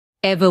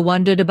Ever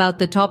wondered about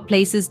the top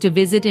places to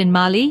visit in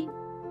Mali?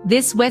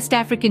 This West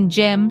African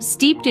gem,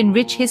 steeped in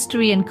rich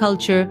history and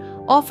culture,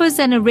 offers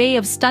an array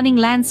of stunning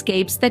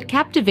landscapes that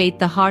captivate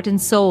the heart and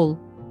soul.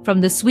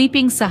 From the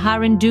sweeping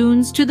Saharan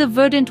dunes to the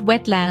verdant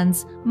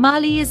wetlands,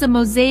 Mali is a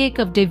mosaic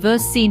of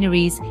diverse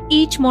sceneries,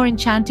 each more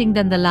enchanting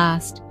than the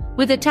last.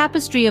 With a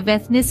tapestry of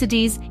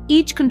ethnicities,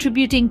 each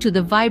contributing to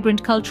the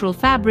vibrant cultural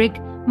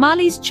fabric,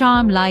 Mali's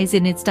charm lies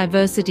in its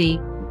diversity.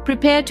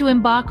 Prepare to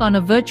embark on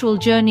a virtual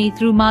journey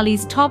through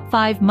Mali's top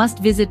 5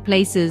 must-visit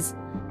places.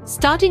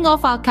 Starting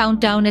off our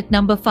countdown at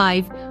number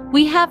 5,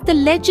 we have the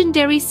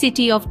legendary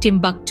city of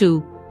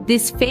Timbuktu.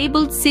 This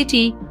fabled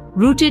city,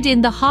 rooted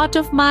in the heart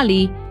of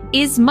Mali,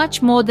 is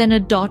much more than a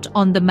dot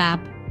on the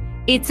map.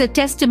 It's a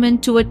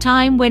testament to a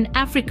time when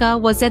Africa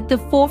was at the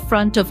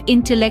forefront of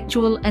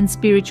intellectual and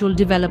spiritual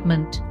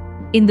development.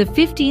 In the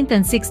 15th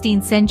and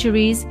 16th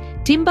centuries,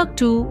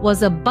 Timbuktu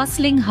was a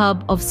bustling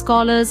hub of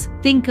scholars,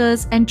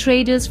 thinkers, and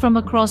traders from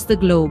across the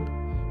globe.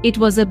 It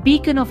was a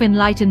beacon of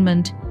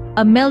enlightenment,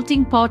 a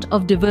melting pot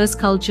of diverse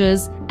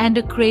cultures, and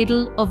a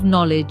cradle of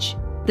knowledge.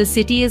 The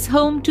city is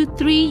home to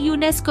 3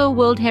 UNESCO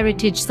World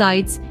Heritage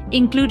Sites,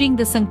 including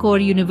the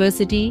Sankore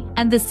University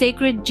and the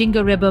sacred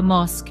Djenne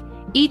Mosque,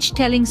 each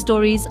telling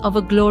stories of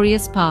a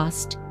glorious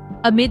past.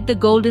 Amid the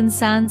golden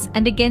sands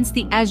and against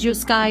the azure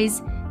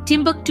skies,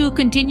 Timbuktu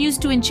continues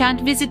to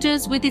enchant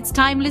visitors with its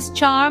timeless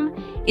charm,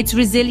 its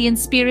resilient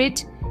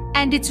spirit,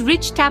 and its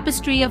rich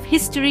tapestry of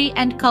history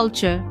and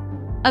culture.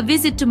 A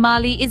visit to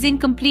Mali is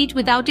incomplete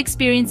without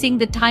experiencing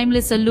the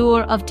timeless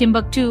allure of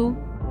Timbuktu.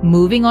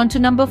 Moving on to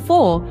number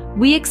 4,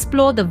 we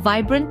explore the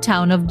vibrant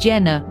town of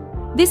Djenne.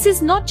 This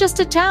is not just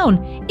a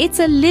town, it's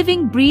a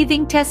living,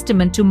 breathing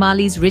testament to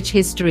Mali's rich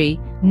history.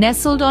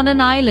 Nestled on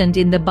an island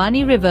in the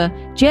Bani River,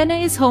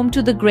 Djenne is home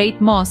to the Great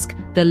Mosque,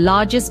 the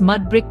largest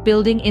mud brick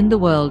building in the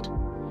world.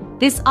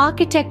 This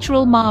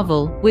architectural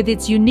marvel, with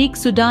its unique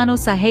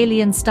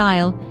Sudano-Sahelian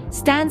style,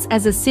 stands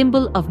as a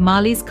symbol of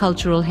Mali's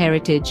cultural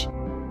heritage.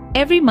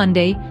 Every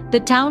Monday,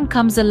 the town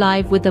comes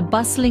alive with a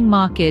bustling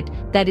market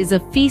that is a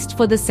feast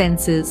for the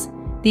senses.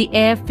 The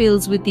air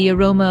fills with the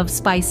aroma of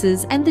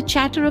spices and the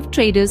chatter of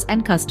traders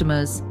and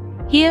customers.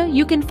 Here,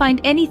 you can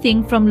find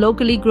anything from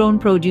locally grown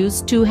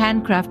produce to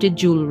handcrafted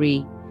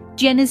jewelry.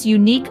 Djenne's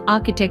unique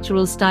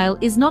architectural style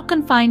is not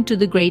confined to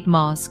the Great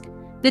Mosque.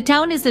 The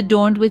town is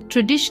adorned with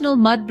traditional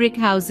mud brick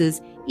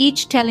houses,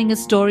 each telling a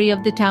story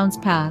of the town's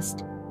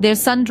past. Their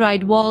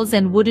sun-dried walls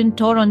and wooden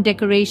toron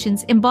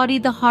decorations embody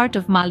the heart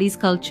of Mali's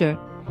culture.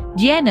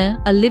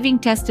 Djenne, a living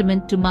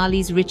testament to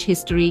Mali's rich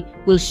history,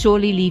 will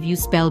surely leave you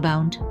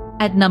spellbound.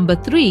 At number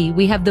 3,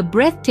 we have the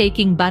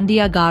breathtaking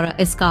Bandiagara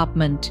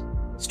Escarpment.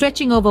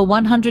 Stretching over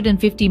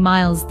 150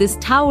 miles, this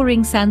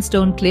towering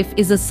sandstone cliff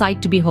is a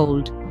sight to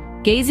behold.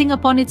 Gazing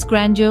upon its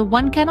grandeur,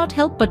 one cannot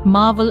help but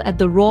marvel at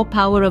the raw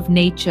power of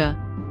nature.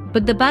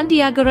 But the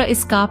Bandiagara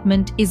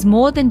Escarpment is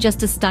more than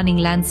just a stunning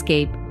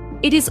landscape.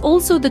 It is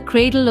also the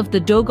cradle of the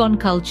Dogon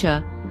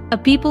culture, a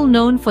people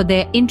known for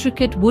their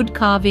intricate wood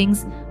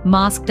carvings,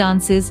 mask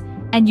dances,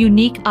 and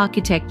unique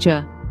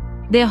architecture.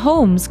 Their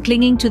homes,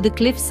 clinging to the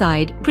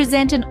cliffside,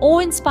 present an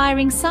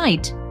awe-inspiring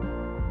sight.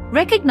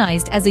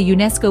 Recognized as a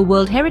UNESCO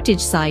World Heritage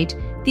Site,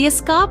 the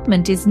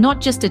escarpment is not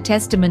just a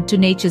testament to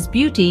nature's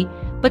beauty,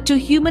 but to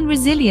human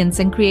resilience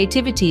and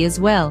creativity as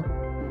well.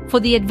 For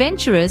the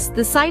adventurous,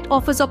 the site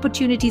offers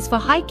opportunities for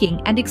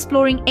hiking and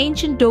exploring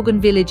ancient Dogon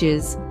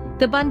villages.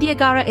 The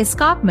Bandiagara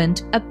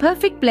Escarpment, a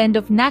perfect blend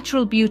of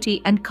natural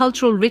beauty and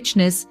cultural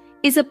richness,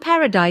 is a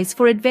paradise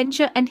for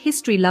adventure and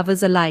history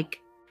lovers alike.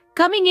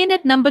 Coming in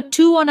at number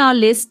 2 on our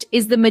list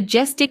is the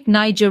majestic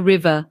Niger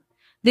River.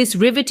 This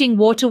riveting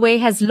waterway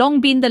has long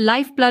been the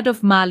lifeblood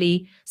of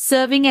Mali,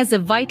 serving as a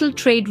vital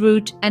trade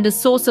route and a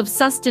source of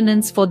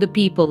sustenance for the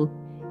people.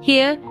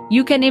 Here,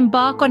 you can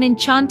embark on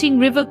enchanting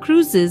river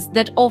cruises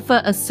that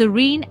offer a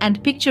serene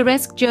and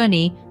picturesque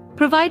journey,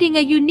 providing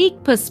a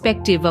unique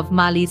perspective of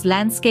Mali's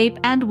landscape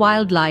and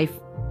wildlife.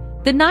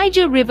 The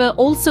Niger River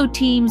also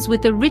teems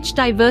with a rich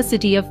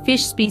diversity of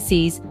fish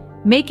species,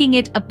 making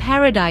it a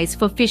paradise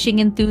for fishing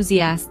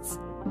enthusiasts.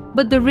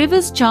 But the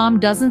river's charm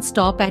doesn't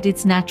stop at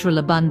its natural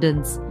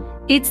abundance.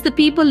 It's the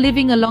people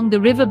living along the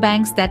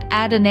riverbanks that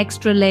add an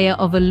extra layer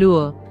of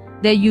allure.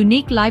 Their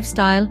unique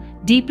lifestyle,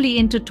 deeply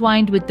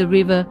intertwined with the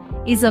river,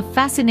 is a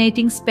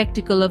fascinating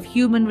spectacle of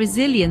human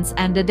resilience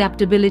and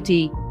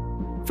adaptability.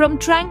 From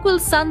tranquil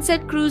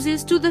sunset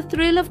cruises to the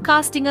thrill of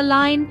casting a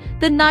line,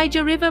 the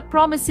Niger River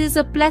promises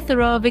a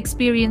plethora of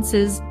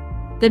experiences.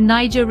 The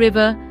Niger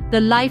River,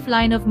 the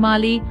lifeline of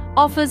Mali,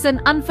 offers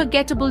an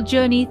unforgettable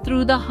journey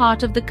through the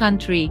heart of the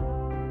country.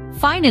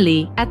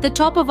 Finally, at the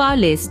top of our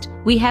list,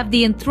 we have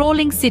the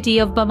enthralling city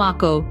of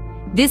Bamako.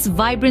 This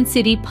vibrant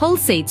city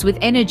pulsates with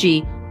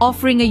energy,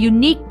 offering a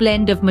unique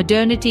blend of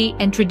modernity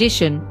and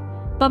tradition.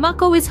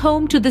 Bamako is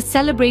home to the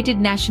celebrated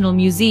National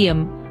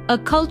Museum, a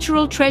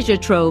cultural treasure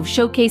trove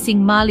showcasing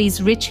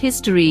Mali's rich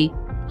history.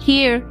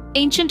 Here,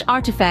 ancient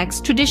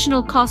artifacts,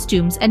 traditional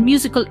costumes, and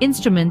musical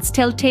instruments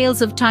tell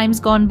tales of times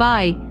gone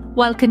by,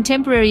 while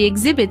contemporary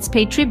exhibits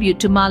pay tribute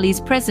to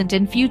Mali's present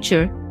and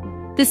future.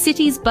 The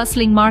city's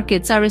bustling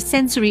markets are a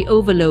sensory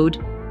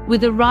overload,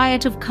 with a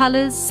riot of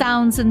colors,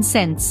 sounds, and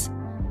scents.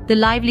 The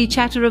lively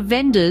chatter of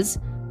vendors,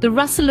 the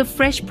rustle of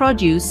fresh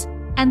produce,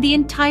 and the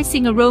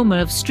enticing aroma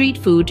of street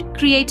food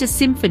create a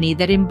symphony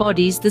that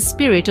embodies the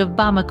spirit of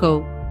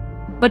Bamako.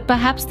 But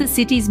perhaps the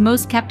city's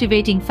most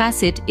captivating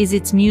facet is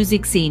its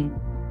music scene.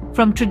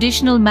 From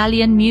traditional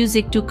Malian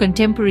music to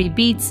contemporary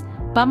beats,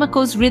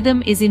 Bamako's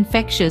rhythm is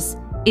infectious,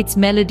 its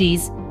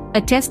melodies,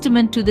 a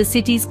testament to the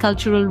city's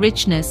cultural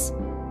richness.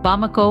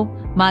 Bamako,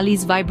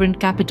 Mali's vibrant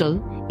capital,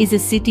 is a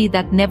city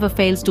that never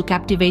fails to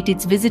captivate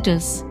its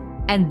visitors.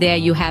 And there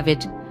you have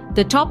it,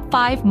 the top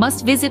 5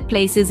 must-visit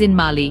places in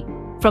Mali.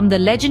 From the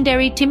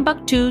legendary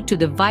Timbuktu to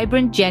the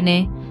vibrant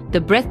Djenne,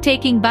 the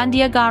breathtaking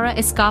Bandiagara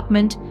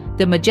Escarpment,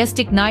 the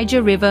majestic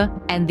Niger River,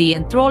 and the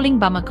enthralling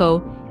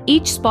Bamako,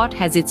 each spot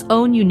has its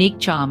own unique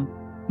charm.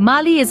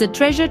 Mali is a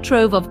treasure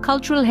trove of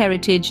cultural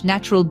heritage,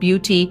 natural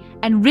beauty,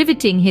 and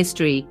riveting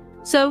history.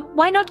 So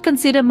why not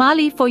consider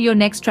Mali for your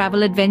next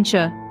travel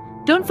adventure?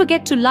 Don't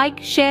forget to like,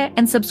 share,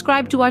 and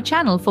subscribe to our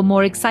channel for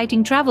more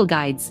exciting travel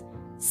guides.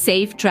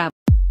 Safe travel.